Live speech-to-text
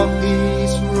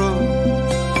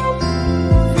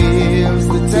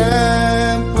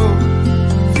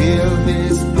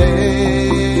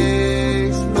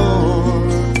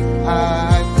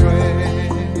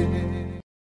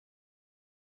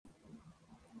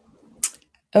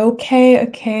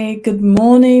Okay. Good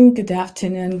morning, good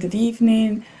afternoon, good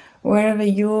evening, wherever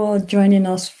you're joining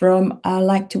us from. I'd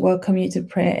like to welcome you to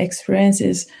Prayer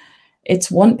Experiences. It's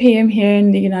 1 p.m. here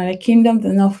in the United Kingdom,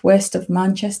 the northwest of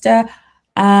Manchester,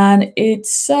 and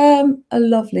it's a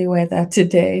lovely weather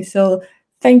today. So,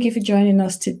 thank you for joining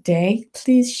us today.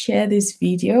 Please share this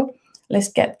video. Let's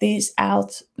get this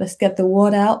out. Let's get the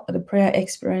word out. The prayer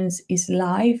experience is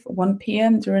live 1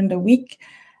 p.m. during the week.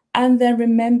 And then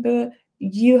remember,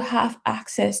 you have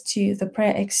access to the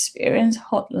prayer experience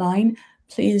hotline.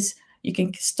 Please, you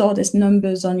can store these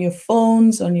numbers on your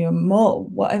phones, on your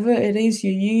whatever it is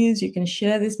you use. You can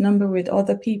share this number with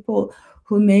other people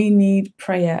who may need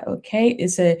prayer. Okay,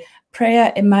 it's a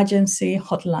prayer emergency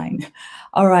hotline.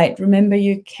 All right, remember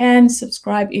you can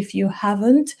subscribe if you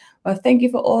haven't. Well, thank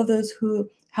you for all those who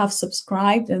have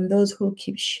subscribed and those who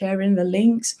keep sharing the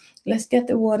links. Let's get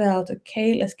the word out.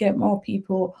 Okay, let's get more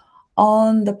people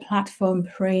on the platform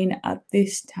praying at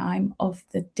this time of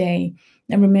the day.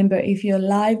 And remember, if you're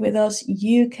live with us,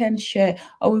 you can share,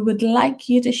 or we would like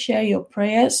you to share your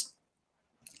prayers,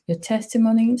 your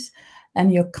testimonies,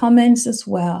 and your comments as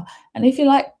well. And if you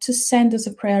like to send us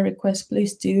a prayer request,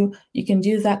 please do. You can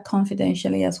do that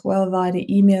confidentially as well via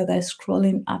the email that's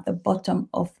scrolling at the bottom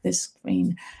of the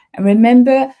screen. And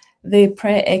remember, the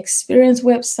Prayer Experience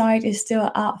website is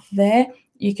still out there.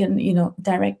 You can,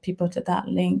 direct people to that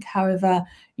link. However,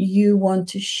 you want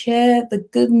to share the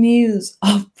good news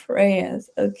of prayers.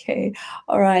 Okay.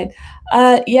 All right.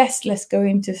 Yes, let's go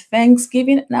into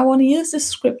Thanksgiving. And I want to use the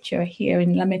scripture here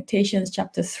in Lamentations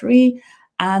chapter 3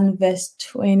 and verse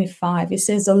 25. It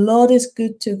says, "The Lord is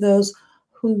good to those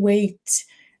who wait."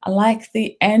 I like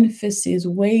the emphasis,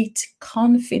 wait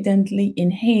confidently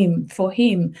in Him, for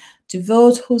Him, to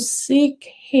those who seek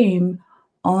Him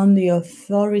on the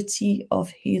authority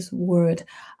of His word.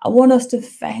 I want us to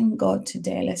thank God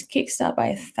today. Let's kickstart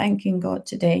by thanking God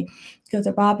today, because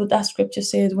the Bible, that scripture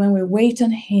says, when we wait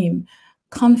on Him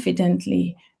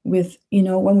confidently,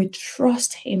 when we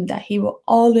trust Him, that He will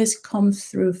always come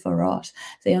through for us.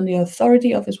 Say, on the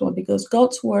authority of His word, because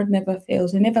God's word never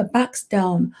fails. He never backs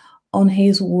down on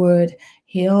His word.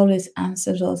 He always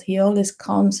answers us. He always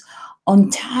comes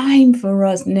on time for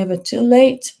us, never too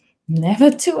late,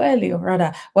 never too early, or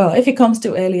rather, well, if He comes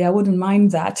too early, I wouldn't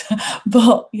mind that.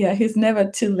 But yeah, He's never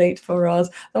too late for us.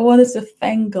 I want us to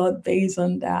thank God based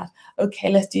on that. Okay,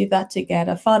 let's do that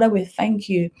together. Father, we thank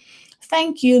you.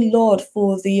 Thank you, Lord,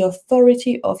 for the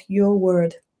authority of your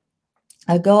word.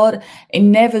 God, it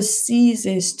never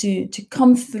ceases to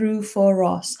come through for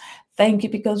us. Thank you,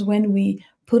 because when we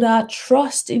put our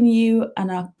trust in you and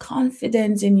our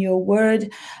confidence in your word,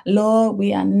 Lord,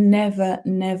 we are never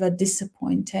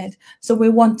disappointed. So we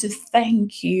want to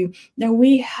thank you that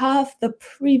we have the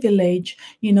privilege,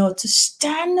 to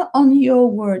stand on your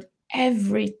word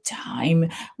every time.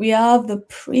 We have the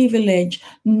privilege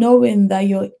knowing that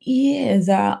your ears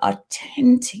are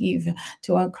attentive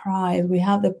to our cries. We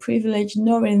have the privilege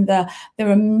knowing that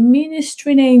there are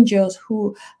ministering angels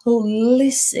who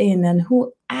listen and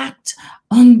who act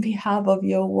on behalf of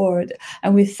your word.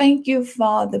 And we thank you,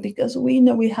 Father, because we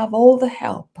know we have all the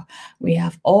help, we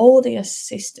have all the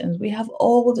assistance, we have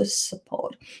all the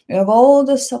support, we have all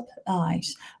the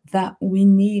supplies that we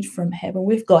need from heaven.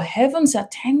 We've got heaven's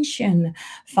attention.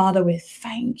 Father, we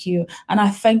thank you. And I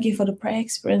thank you for the prayer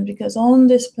experience, because on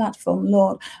this platform,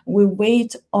 Lord, we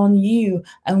wait on you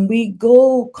and we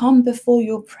come before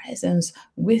your presence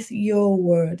with your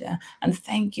word. And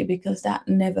thank you, because that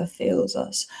never fails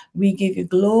us. We give you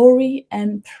glory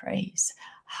and praise.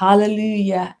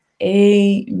 Hallelujah.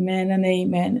 Amen and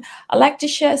amen. I'd like to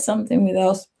share something with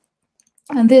us.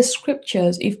 And these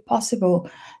scriptures, if possible,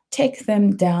 take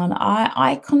them down.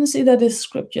 I consider these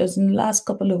scriptures in the last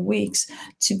couple of weeks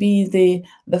to be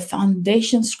the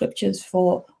foundation scriptures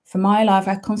for my life.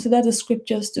 I consider the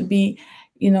scriptures to be,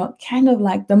 kind of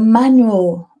like the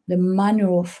manual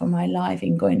for my life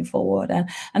in going forward.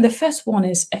 And the first one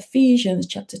is Ephesians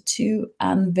chapter 2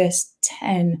 and verse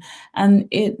 10. And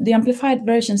the Amplified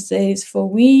Version says, "For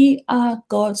we are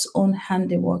God's own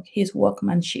handiwork, His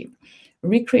workmanship,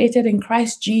 recreated in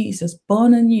Christ Jesus,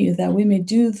 born anew, that we may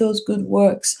do those good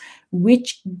works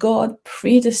which God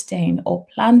predestined or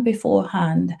planned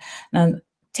beforehand." Now,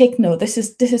 take note. This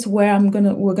is where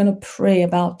we're gonna pray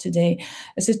about today.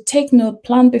 It says, "Take note,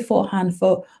 plan beforehand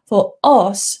for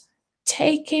us,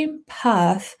 taking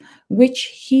path which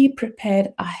He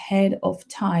prepared ahead of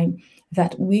time,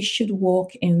 that we should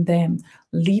walk in them,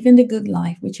 living the good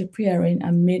life which are preparing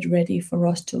and made ready for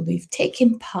us to live."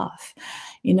 Taking path.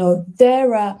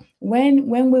 There are when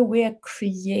we were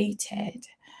created,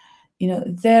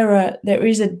 there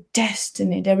is a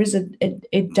destiny, there is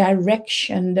a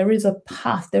direction, there is a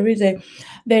path, there is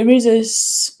a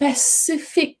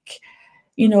specific,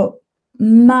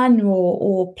 manual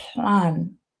or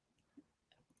plan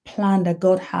that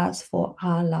God has for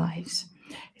our lives.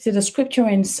 See, the scripture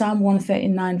in Psalm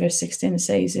 139 verse 16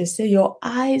 says, your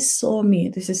eyes saw me.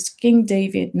 This is King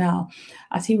David now,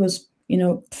 as he was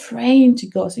praying to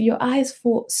God. So your eyes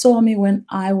saw me when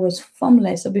I was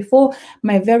formless. So before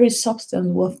my very substance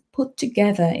was put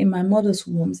together in my mother's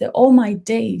womb, that all my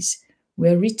days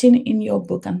were written in your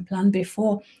book and planned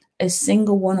before a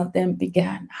single one of them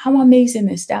began. How amazing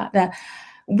is that? That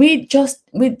we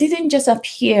didn't just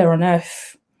appear on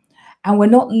earth, and we're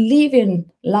not living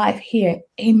life here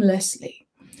aimlessly.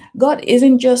 God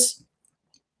isn't just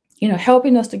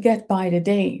helping us to get by the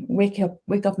day, wake up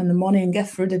in the morning and get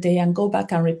through the day and go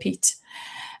back and repeat.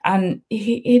 And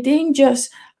he didn't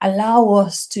just allow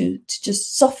us to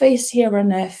just surface here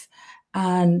on earth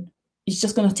and it's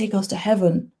just going to take us to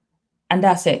heaven and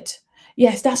that's it.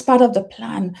 Yes, that's part of the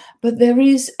plan, but there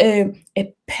is a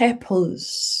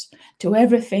purpose to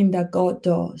everything that God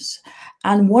does.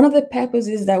 And one of the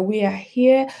purposes is that we are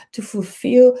here to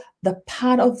fulfill the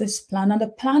part of this plan. And the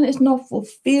plan is not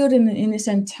fulfilled in its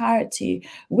entirety.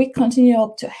 We continue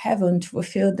up to heaven to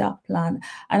fulfill that plan.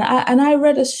 And I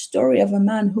read a story of a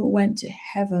man who went to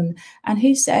heaven. And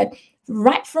he said,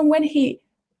 right from when he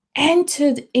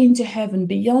entered into heaven,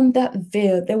 beyond that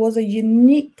veil, there was a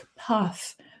unique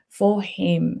path for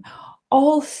him.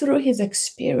 All through his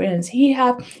experience, he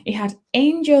had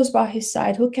angels by his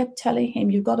side who kept telling him,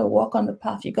 you got to walk on the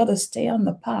path, you got to stay on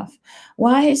the path.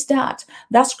 Why is that?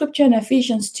 That scripture in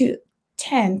Ephesians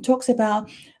 2:10 talks about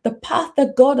the path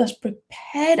that God has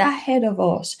prepared ahead of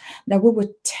us, that we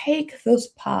would take this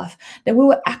path, that we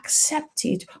would accept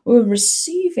it, we will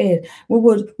receive it, we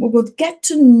would get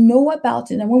to know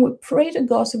about it. And when we pray to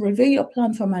God to reveal your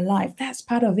plan for my life, that's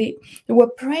part of it. And we're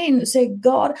praying to say,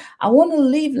 God, I want to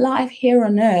live life here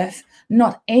on earth,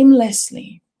 not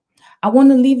aimlessly. I want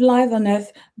to live life on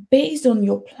earth based on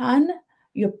your plan,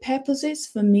 your purposes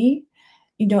for me.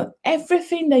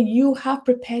 Everything that you have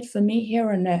prepared for me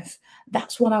here on earth,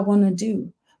 that's what I want to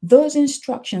do. Those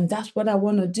instructions, that's what I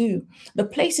want to do. The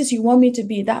places you want me to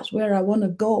be, that's where I want to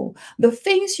go. The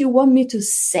things you want me to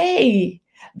say,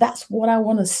 that's what I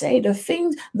want to say.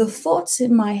 The thoughts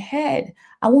in my head,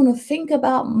 I want to think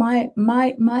about my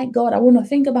God. I want to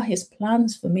think about his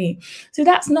plans for me. So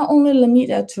that's not only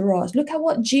limited to us. Look at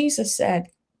what Jesus said.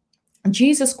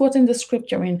 Jesus quoting the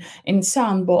scripture in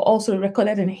Psalm, but also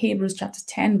recorded in Hebrews chapter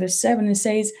 10, verse 7, it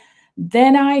says,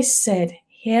 then I said,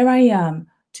 here I am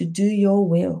to do your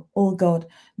will, O God,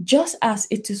 just as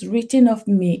it is written of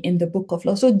me in the book of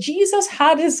law. So Jesus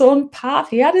had his own path.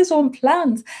 He had his own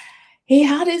plans. He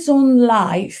had his own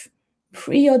life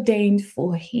preordained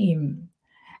for him.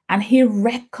 And he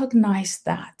recognized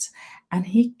that. And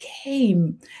he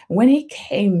came. When he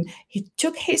came, he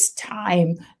took his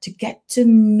time to get to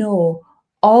know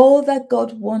all that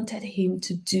God wanted him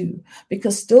to do.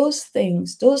 Because those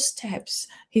things, those steps,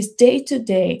 his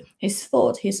day-to-day, his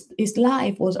thought, his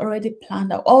life was already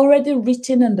planned out, already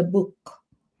written in the book.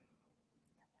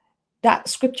 That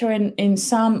scripture in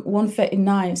Psalm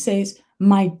 139 says,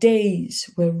 my days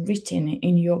were written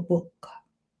in your book.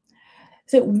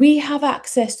 So we have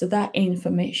access to that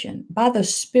information by the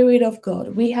Spirit of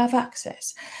God. We have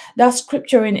access. That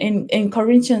scripture in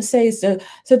Corinthians says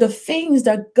so the things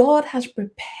that God has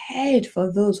prepared for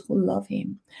those who love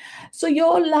him. So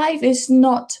your life is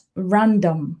not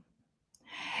random.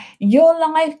 Your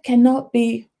life cannot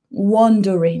be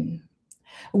wandering.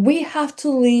 We have to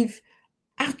live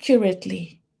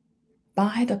accurately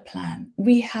by the plan.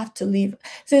 We have to live.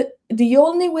 So the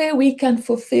only way we can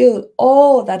fulfill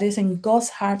all that is in God's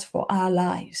heart for our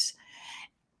lives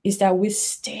is that we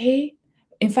stay.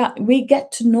 In fact, we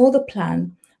get to know the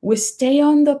plan. We stay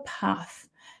on the path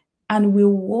and we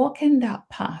walk in that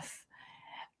path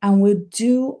and we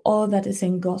do all that is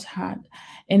in God's heart.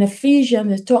 In Ephesians,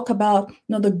 they talk about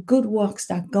the good works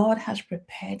that God has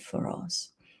prepared for us.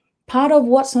 Part of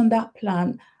what's on that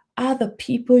plan are the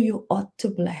people you ought to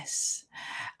bless,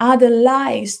 are the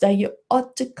lives that you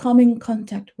ought to come in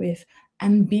contact with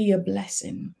and be a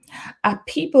blessing, are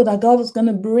people that God is going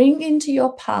to bring into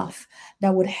your path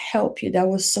that would help you, that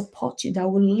will support you,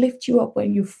 that will lift you up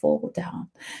when you fall down.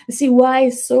 You see why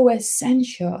it's so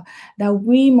essential that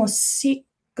we must seek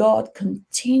God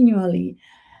continually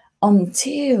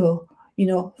until,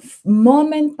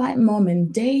 moment by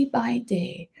moment, day by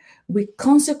day, we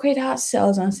consecrate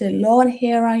ourselves and say, Lord,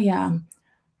 here I am.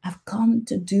 I've come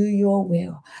to do your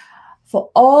will.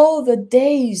 For all the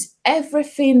days,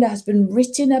 everything that has been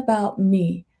written about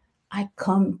me, I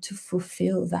come to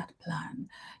fulfill that plan.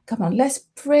 Come on, let's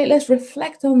pray. Let's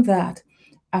reflect on that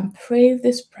and pray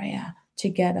this prayer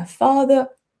together. Father,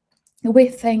 we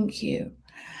thank you.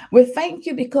 We thank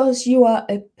you because you are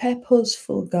a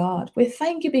purposeful God. We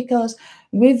thank you because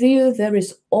with you there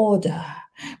is order.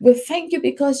 We thank you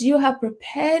because you have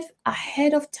prepared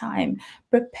ahead of time,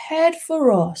 prepared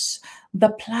for us the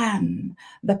plan,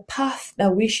 the path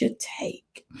that we should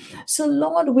take. So,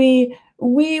 Lord, we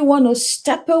want to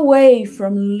step away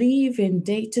from living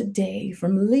day to day,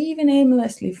 from living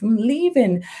aimlessly, from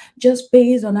living just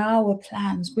based on our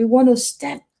plans. We want to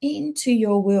step into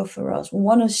your will for us. We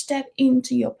want to step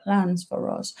into your plans for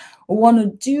us. We want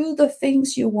to do the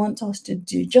things you want us to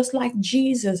do, just like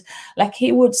Jesus, like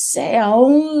he would say, I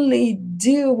only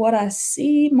do what I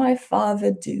see my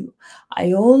Father do.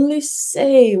 I only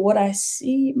say what I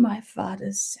see my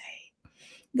Father say.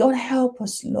 God, help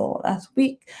us, Lord, as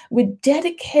we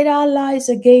dedicate our lives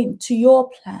again to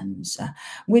your plans.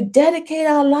 We dedicate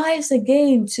our lives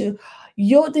again to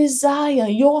your desire,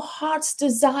 your heart's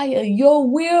desire, your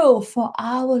will for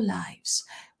our lives.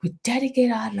 We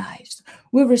dedicate our lives.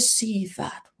 We receive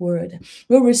that word.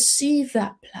 We receive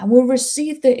that plan. We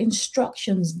receive the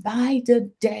instructions by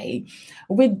the day.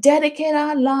 We dedicate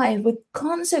our life with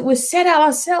concept. We set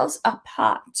ourselves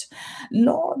apart,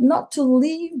 Lord, not to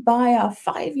live by our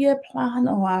 5-year plan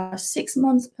or our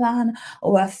 6-month plan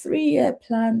or our 3-year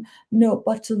plan. No,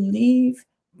 but to live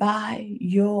by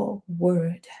your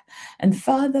word. And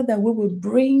Father, that we will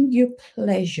bring you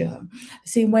pleasure.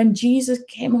 See, when Jesus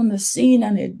came on the scene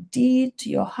and it did to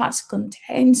your heart's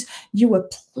content, you were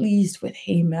pleased with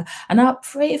him. And I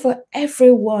pray for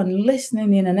everyone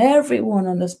listening in and everyone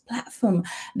on this platform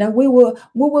that we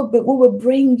will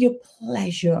bring you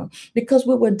pleasure, because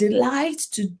we will delight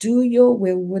to do your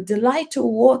will. We will delight to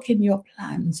walk in your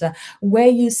plans. Where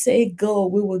you say go,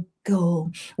 we will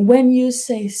go. When you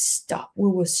say stop, we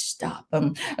will stop.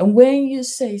 And when you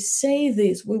say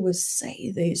this, we will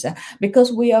say this,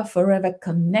 because we are forever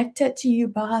connected to you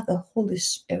by the Holy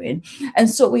Spirit. And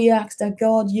so we ask that,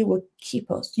 God, you will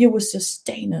keep us, you will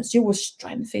sustain us, you will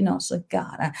strengthen us, oh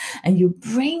God, and you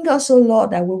bring us, oh Lord,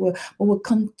 that we will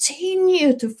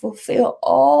continue to fulfill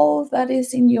all that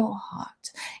is in your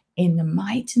heart. In the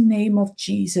mighty name of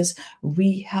Jesus,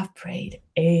 we have prayed.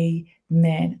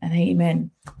 Amen and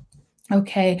amen.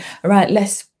 Okay, all right,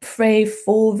 let's pray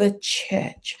for the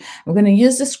church. We're going to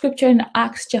use the scripture in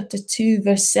Acts chapter 2,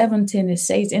 verse 17. It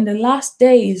says, in the last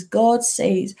days, God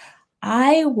says,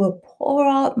 I will pour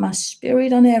out my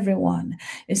spirit on everyone.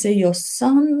 It says, your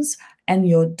sons and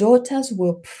your daughters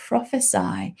will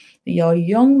prophesy. Your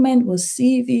young men will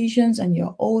see visions, and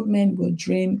your old men will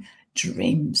dream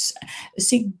dreams.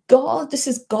 See, God, this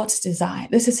is God's desire.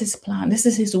 This is his plan. This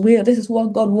is his will. This is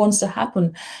what God wants to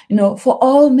happen, for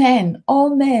all men,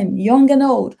 young and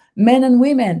old, men and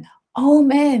women, all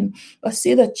men. But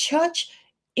see, the church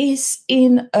is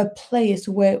in a place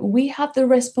where we have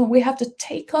to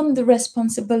take on the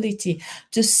responsibility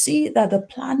to see that the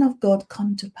plan of God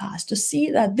come to pass, to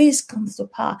see that this comes to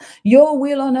pass, your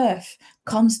will on earth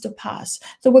comes to pass.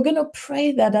 So we're going to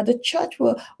pray that the church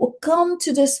will come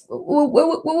to this, we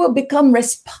will become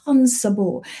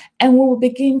responsible, and we will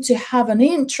begin to have an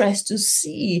interest to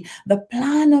see the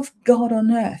plan of God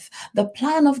on earth, the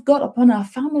plan of God upon our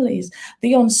families,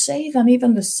 the unsaved and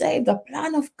even the saved, the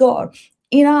plan of God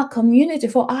in our community,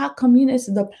 for our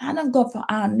community, the plan of God for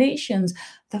our nations,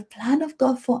 the plan of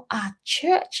God for our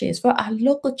churches, for our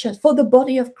local church, for the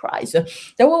body of Christ, that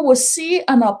we will see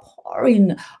an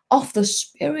outpouring of the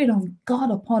Spirit of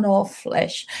God upon all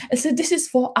flesh. And so this is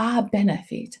for our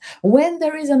benefit. When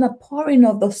there is an outpouring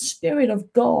of the Spirit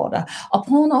of God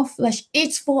upon all flesh,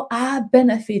 it's for our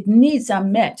benefit. Needs are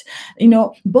met.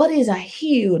 Bodies are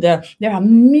healed. There are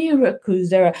miracles.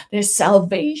 There's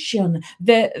salvation.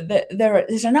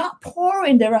 There's an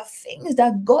outpouring. There are things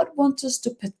that God wants us to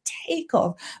partake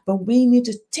of. But we need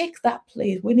to take that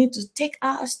place. We need to take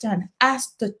our stand as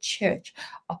the church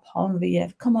upon the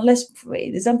earth. Come on, let's pray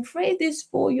this, and pray this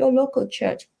for your local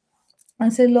church.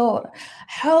 And say, Lord,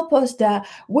 help us that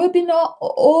we'll be not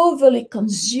overly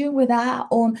consumed with our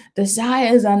own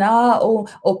desires and our own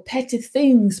or petty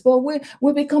things, but we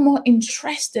become more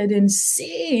interested in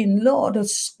seeing, Lord,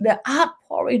 the outpouring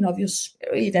outpouring of your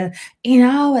spirit in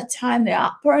our time, the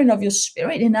outpouring of your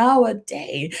spirit in our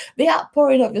day, the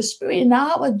outpouring of your spirit in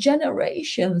our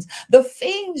generations, the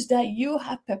things that you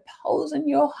have proposed in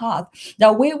your heart,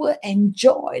 that we will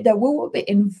enjoy, that we will be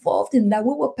involved in, that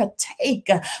we will partake,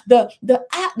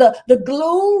 the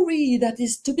glory that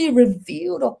is to be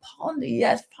revealed upon the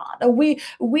earth. Father,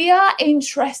 we are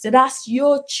interested as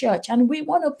your church, and we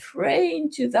want to pray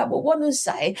into that. We want to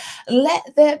say,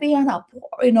 let there be an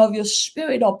outpouring of your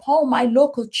spirit upon my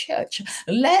local church.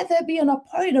 Let there be an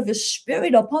outpouring of your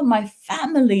spirit upon my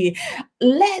family.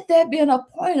 Let there be an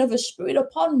outpouring of your spirit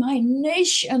upon my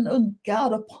nation, oh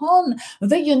God, upon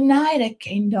the United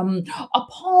Kingdom,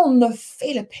 upon the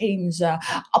Philippines,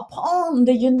 upon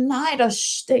the United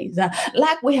States,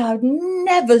 like we have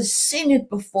never seen it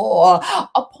before,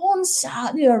 upon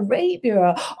Saudi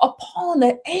Arabia, upon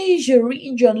the Asia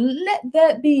region. Let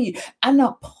there be an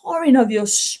outpouring of your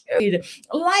spirit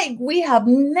like we have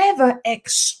never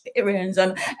experienced.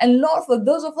 And Lord, for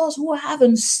those of us who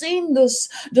haven't seen those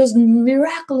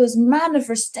miraculous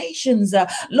manifestations,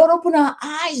 Lord, open our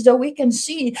eyes that we can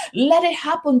see. Let it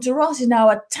happen to us in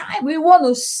our time. We want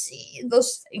to see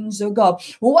those things, oh God.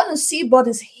 We want to see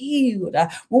bodies healed.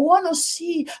 We want to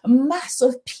see mass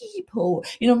of people,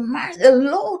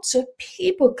 loads of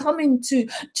people coming to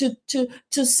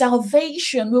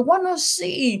salvation. We want to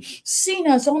see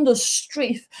sinners on the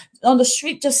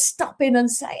street just stopping and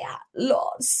say,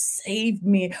 Lord, save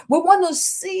me. We want to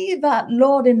see that,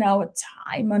 Lord, in our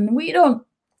time. And we don't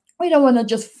want to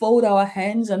just fold our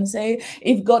hands and say,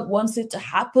 if God wants it to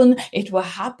happen, it will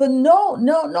happen. No.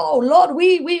 Lord,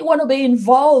 we want to be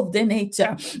involved in it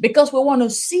because we want to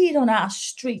see it on our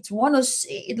streets. We want to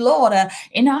see it, Lord,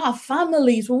 in our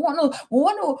families. We want to,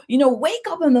 wake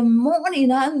up in the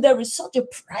morning and there is such a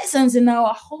presence in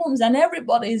our homes and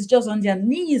everybody is just on their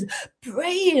knees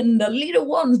praying, the little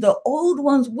ones, the old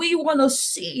ones. We want to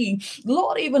see,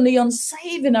 Lord, even the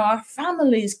unsaved in our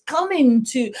families coming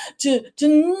to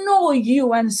know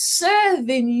you and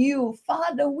serving you.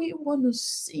 Father, we want to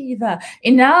see that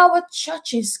in our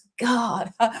churches,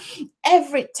 God.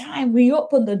 Every time we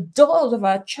open the doors of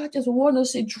our churches, we want to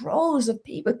see droves of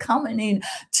people coming in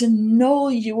to know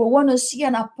you. We want to see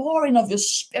an outpouring of your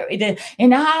spirit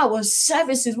in our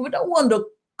services. We don't want to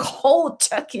cold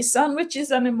turkey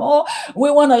sandwiches anymore.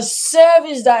 We want a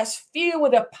service that's filled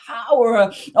with the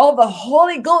power of the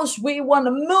Holy Ghost. We want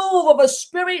to move of a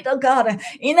spirit of God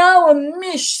in our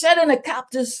midst, setting the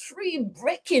captives free,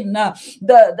 breaking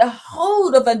the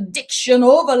hold of addiction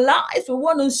over lives. We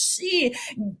want to see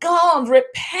God,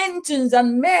 repentance,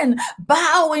 and men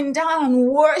bowing down,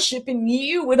 worshiping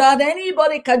you without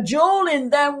anybody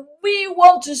cajoling them. We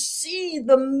want to see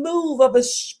the move of a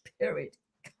spirit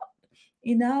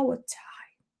in our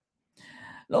time.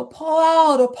 Lord, pour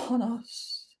out upon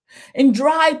us in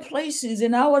dry places,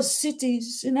 in our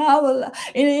cities, in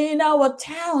our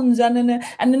towns, and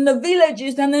in the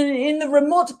villages, and in the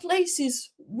remote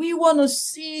places. We want to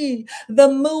see the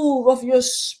move of your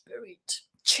spirit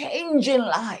changing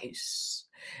lives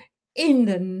in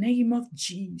the name of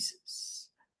Jesus.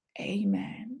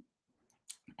 Amen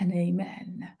and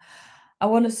amen. I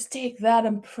want to take that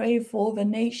and pray for the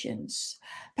nations.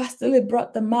 Pastor Lee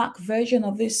brought the Mark version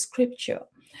of this scripture.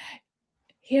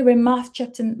 Here in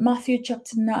Matthew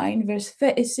chapter 9, verse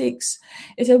 36,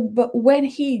 it said, but when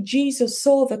Jesus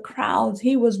saw the crowds,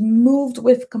 he was moved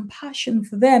with compassion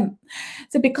for them.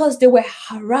 So because they were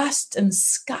harassed and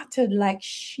scattered like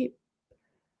sheep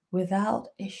without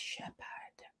a shepherd.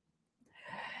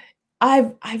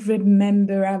 I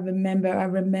remember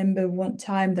one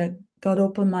time that God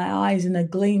opened my eyes in a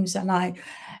glimpse, and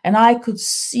I could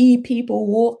see people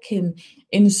walking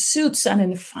in suits and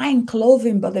in fine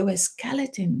clothing, but they were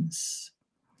skeletons.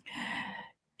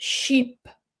 Sheep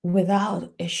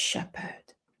without a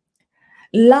shepherd.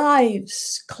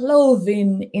 Lives,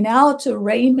 clothing in outer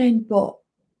raiment, but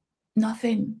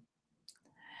nothing.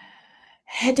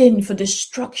 Heading for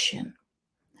destruction.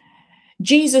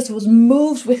 Jesus was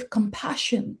moved with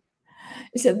compassion.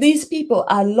 He said, these people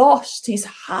are lost. His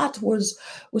heart was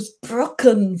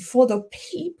broken for the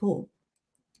people.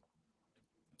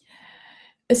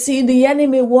 See, the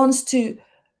enemy wants to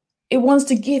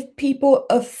give people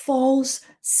a false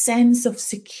sense of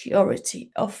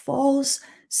security, a false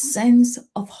sense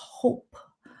of hope,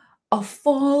 a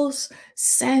false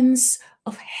sense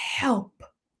of help.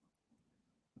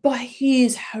 But he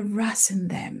is harassing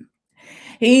them.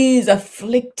 He is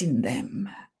afflicting them.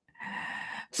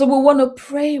 So we want to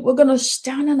pray. We're going to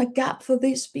stand in a gap for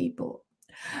these people.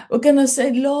 We're going to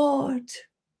say, Lord,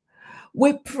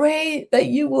 we pray that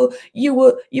you will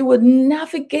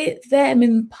navigate them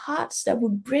in paths that will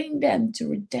bring them to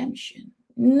redemption.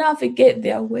 navigate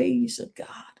their ways, oh God.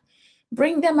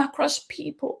 Bring them across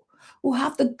people who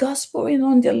have the gospel in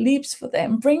on their lips for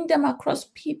them. Bring them across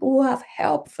people who have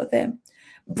help for them.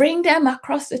 Bring them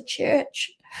across the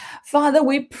church. Father,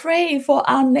 we pray for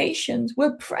our nations. We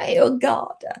pray, oh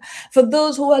God, for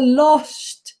those who are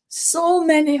lost. So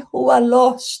many who are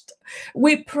lost.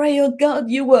 We pray, oh God,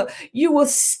 you will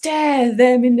steer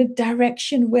them in the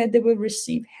direction where they will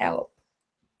receive help.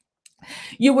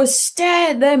 You will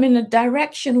steer them in a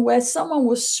direction where someone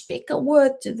will speak a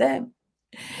word to them.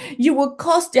 You will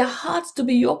cause their hearts to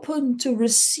be open to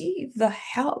receive the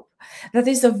help that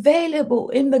is available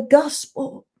in the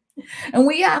gospel. And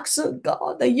we ask, oh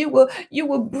God, that you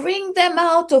will bring them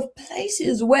out of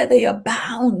places where they are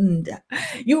bound.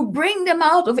 You bring them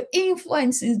out of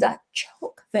influences that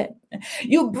choke them.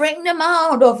 You bring them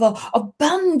out of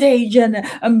bondage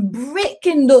and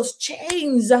breaking those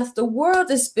chains as the word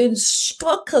has been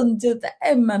spoken to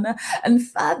them. And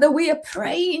Father, we are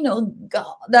praying, oh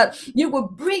God, that you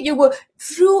will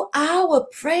through our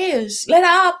prayers, let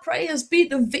our prayers be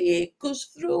the vehicles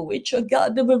through which, oh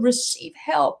God, they will receive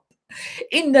help.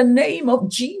 In the name of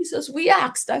Jesus, we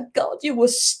ask that God, you will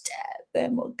stir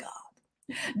them, oh God.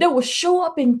 They will show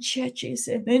up in churches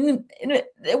and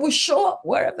they will show up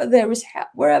wherever there is help,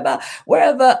 wherever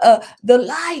the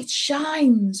light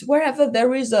shines, wherever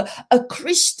there is a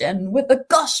Christian with the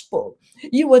gospel,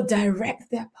 you will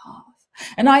direct their path.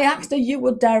 And I ask that you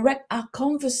would direct our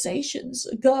conversations,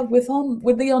 God, with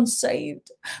the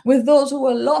unsaved, with those who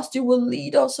are lost. You will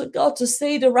lead us, oh God, to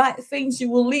say the right things.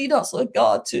 You will lead us, oh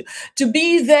God, to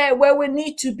be there where we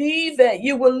need to be there.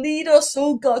 You will lead us,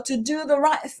 oh God, to do the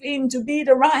right thing, to be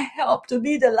the right help, to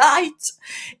be the light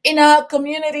in our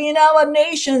community, in our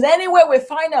nations, anywhere we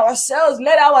find ourselves.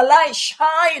 Let our light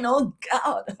shine, oh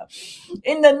God.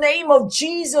 In the name of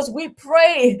Jesus, we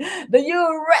pray that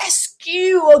you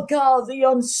rescue, oh God, the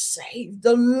unsaved,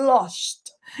 the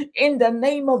lost, in the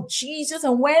name of Jesus.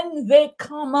 And when they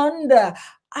come under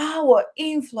our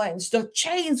influence, the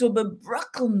chains will be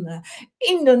broken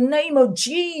in the name of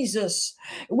Jesus.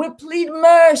 We plead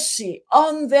mercy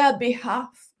on their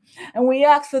behalf. And we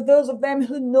ask for those of them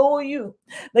who know you,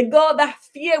 that God, that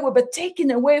fear will be taken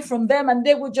away from them and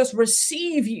they will just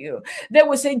receive you. They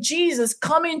will say, Jesus,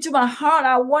 come into my heart.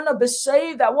 I want to be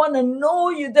saved. I want to know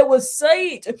you. They will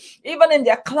say it even in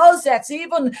their closets,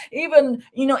 even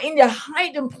in their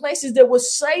hiding places. They will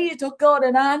say it, oh God,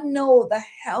 and I know the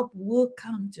help will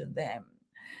come to them.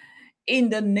 In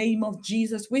the name of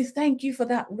Jesus, we thank you for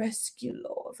that rescue,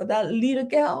 Lord, for that little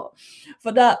girl,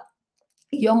 for that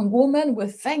young woman. We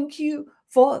thank you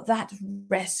for that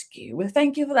rescue. We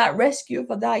thank you for that rescue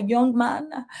for that young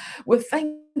man. We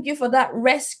thank you for that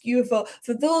rescue for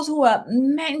those who are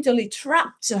mentally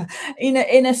trapped in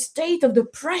a state of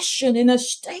depression, in a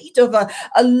state of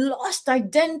a lost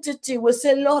identity. We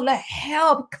say, Lord, let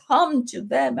help come to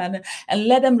them and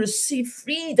let them receive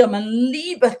freedom and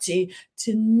liberty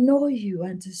to know you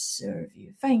and to serve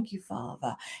you. Thank you,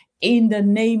 Father. In the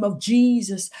name of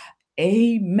Jesus,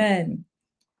 amen.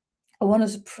 I want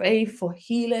us to pray for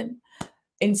healing.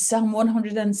 In Psalm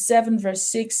 107 verse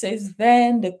 6 says,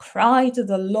 then they cry to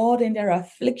the Lord in their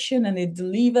affliction and he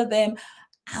delivered them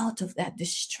out of their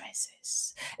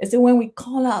distresses. And so when we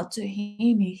call out to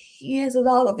him, he hears us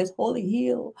out of his holy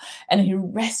hill and he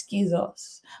rescues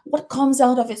us. What comes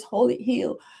out of his holy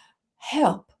hill?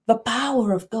 Help, the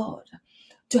power of God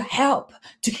to help,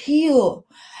 to heal,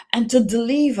 and to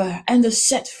deliver and to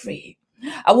set free.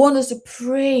 I want us to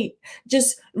pray,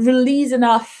 just releasing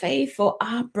our faith for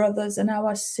our brothers and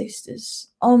our sisters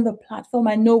on the platform.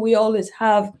 I know we always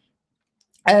have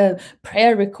a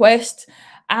prayer request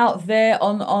out there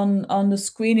on the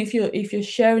screen. If you're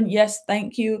sharing, yes,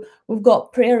 thank you. We've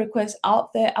got prayer requests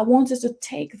out there. I want us to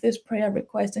take this prayer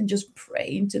request and just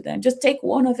pray into them. Just take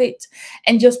one of it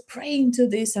and just pray into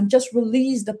this and just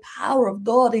release the power of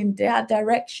God in their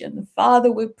direction. Father,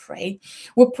 we pray.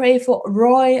 We pray for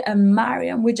Roy and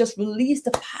Mariam. We just release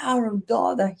the power of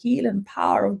God, the healing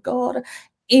power of God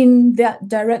in that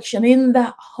direction, in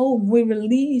that home. We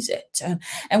release it.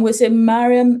 And we say,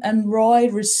 Mariam and Roy,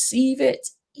 receive it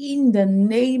in the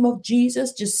name of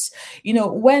Jesus. Just,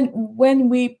 when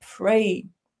we pray,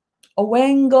 or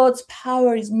when God's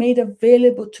power is made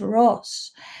available to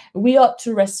us, we ought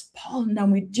to respond,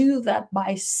 and we do that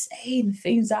by saying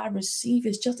things. I receive.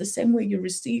 It's just the same way you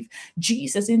receive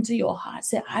Jesus into your heart.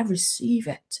 Say, I receive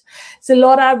it. Say,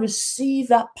 Lord, I receive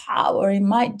that power in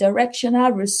my direction. I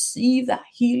receive that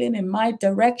healing in my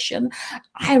direction.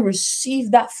 I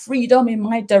receive that freedom in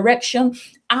my direction.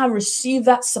 I receive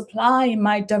that supply in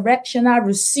my direction. I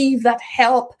receive that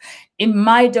help in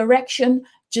my direction.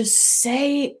 Just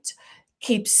say it.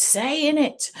 Keep saying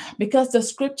it, because the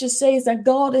scripture says that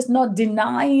God is not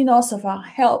denying us of our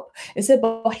help. It said,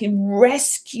 but He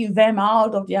rescued them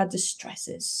out of their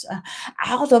distresses,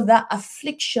 out of that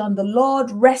affliction. The Lord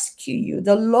rescue you.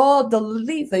 The Lord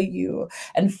deliver you.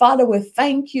 And Father, we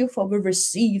thank you for we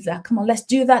receive that. Come on, let's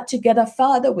do that together.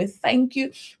 Father, we thank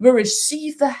you. We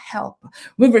receive the help.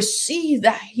 We receive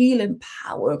that healing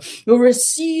power. We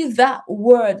receive that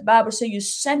word. The Bible says you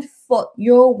sent forth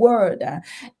your word,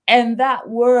 and that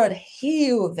word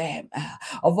healed them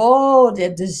of all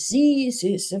their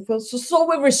diseases. So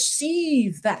we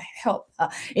receive that help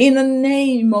in the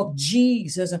name of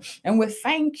Jesus. And we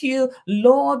thank you,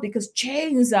 Lord, because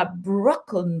chains are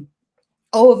broken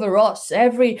over us.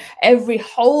 Every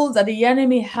hold that the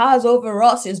enemy has over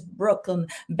us is broken.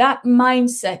 That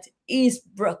mindset is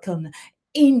broken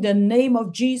in the name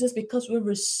of Jesus, because we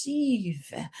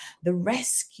receive the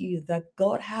rescue that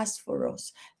God has for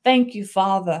us. Thank you,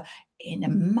 Father, in the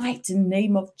mighty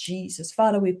name of Jesus.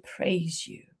 Father, we praise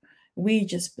you. We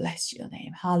just bless your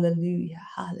name. Hallelujah.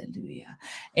 Hallelujah.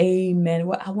 Amen.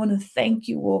 Well, I want to thank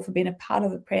you all for being a part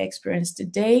of the prayer experience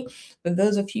today. For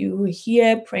those of you who are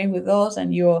here praying with us,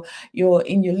 and you're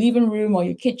in your living room or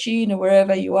your kitchen or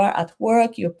wherever you are at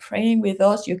work, you're praying with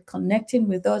us, you're connecting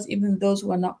with us, even those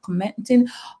who are not commenting.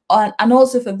 And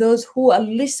also for those who are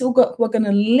going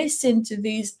to listen to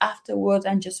these afterwards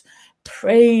and just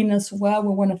praying as well.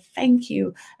 We want to thank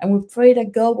you. And we pray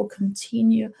that God will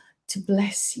continue to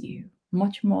bless you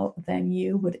much more than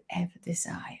you would ever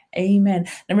desire. Amen.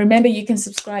 And remember, you can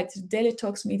subscribe to the Daily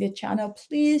Talks Media channel.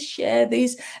 Please share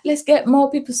this. Let's get more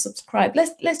people subscribed.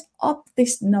 Let's up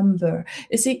this number.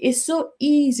 You see, it's so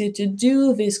easy to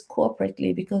do this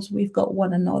corporately because we've got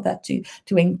one another to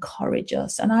encourage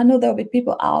us. And I know there'll be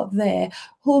people out there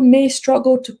who may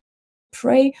struggle to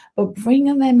pray, but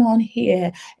bringing them on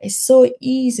here is so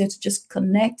easy to just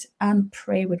connect and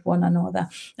pray with one another.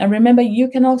 And remember, you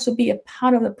can also be a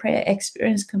part of the prayer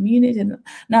experience community.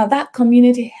 Now, that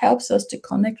community helps us to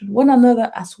connect with one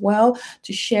another as well,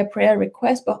 to share prayer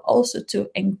requests, but also to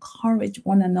encourage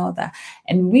one another.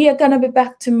 And we are going to be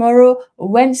back tomorrow,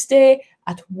 Wednesday,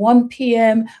 at 1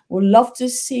 p.m. We'd love to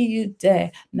see you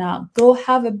there. Now, go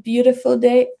have a beautiful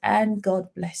day, and God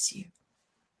bless you.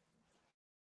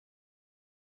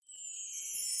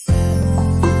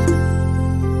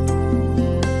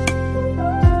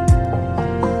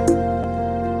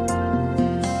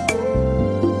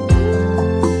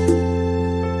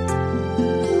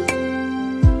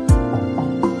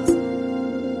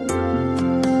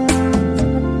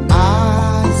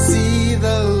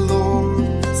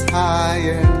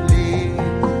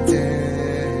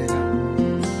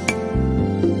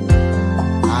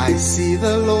 See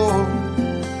the Lord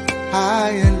high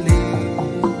and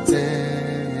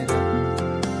lifted,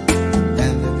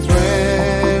 and the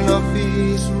train of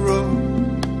His robe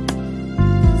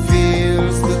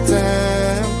fills the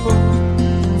temple.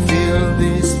 Fill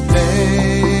this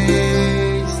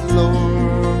place,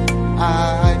 Lord,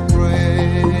 I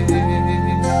pray.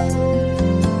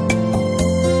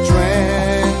 The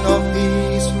train of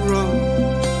His robe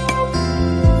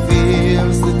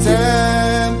fills the temple.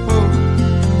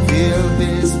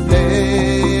 This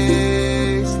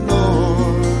place,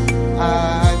 Lord, I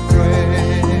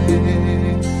pray.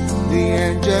 The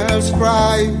angels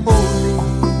cry, holy,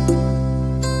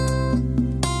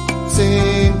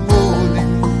 sing holy.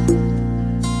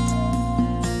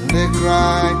 They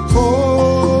cry,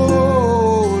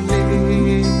 holy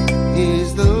is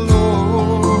the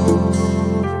Lord.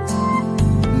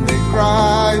 They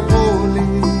cry, holy.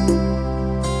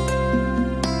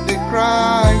 They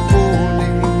cry,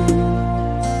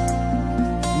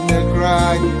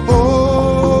 cry,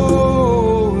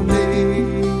 holy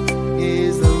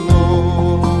is the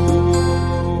Lord.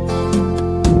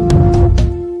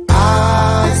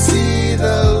 I see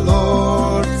the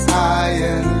Lord high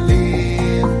and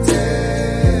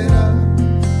lifted up.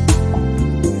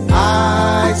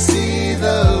 I see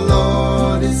the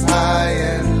Lord is high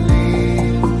and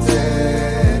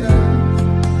lifted up,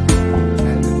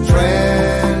 and the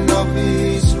train of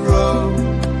His robe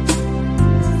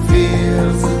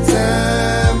fills the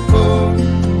temple.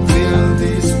 Fill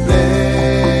this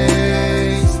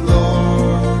place,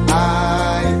 Lord,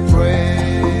 I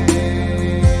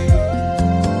pray.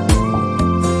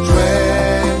 The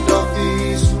trend of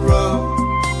His robe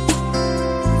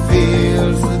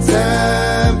fills the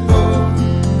temple.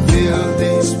 Fill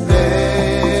this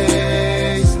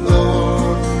place,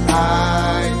 Lord, I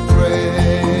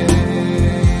pray.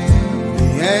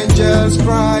 The angels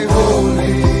cry,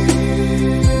 holy.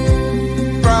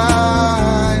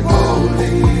 Cry,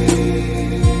 holy.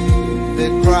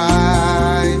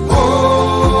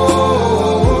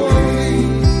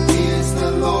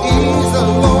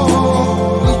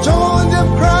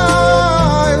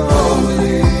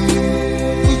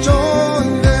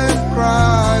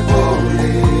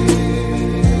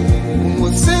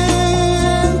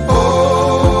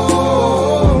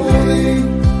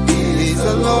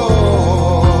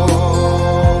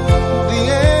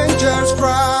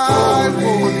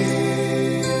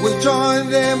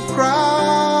 them cry.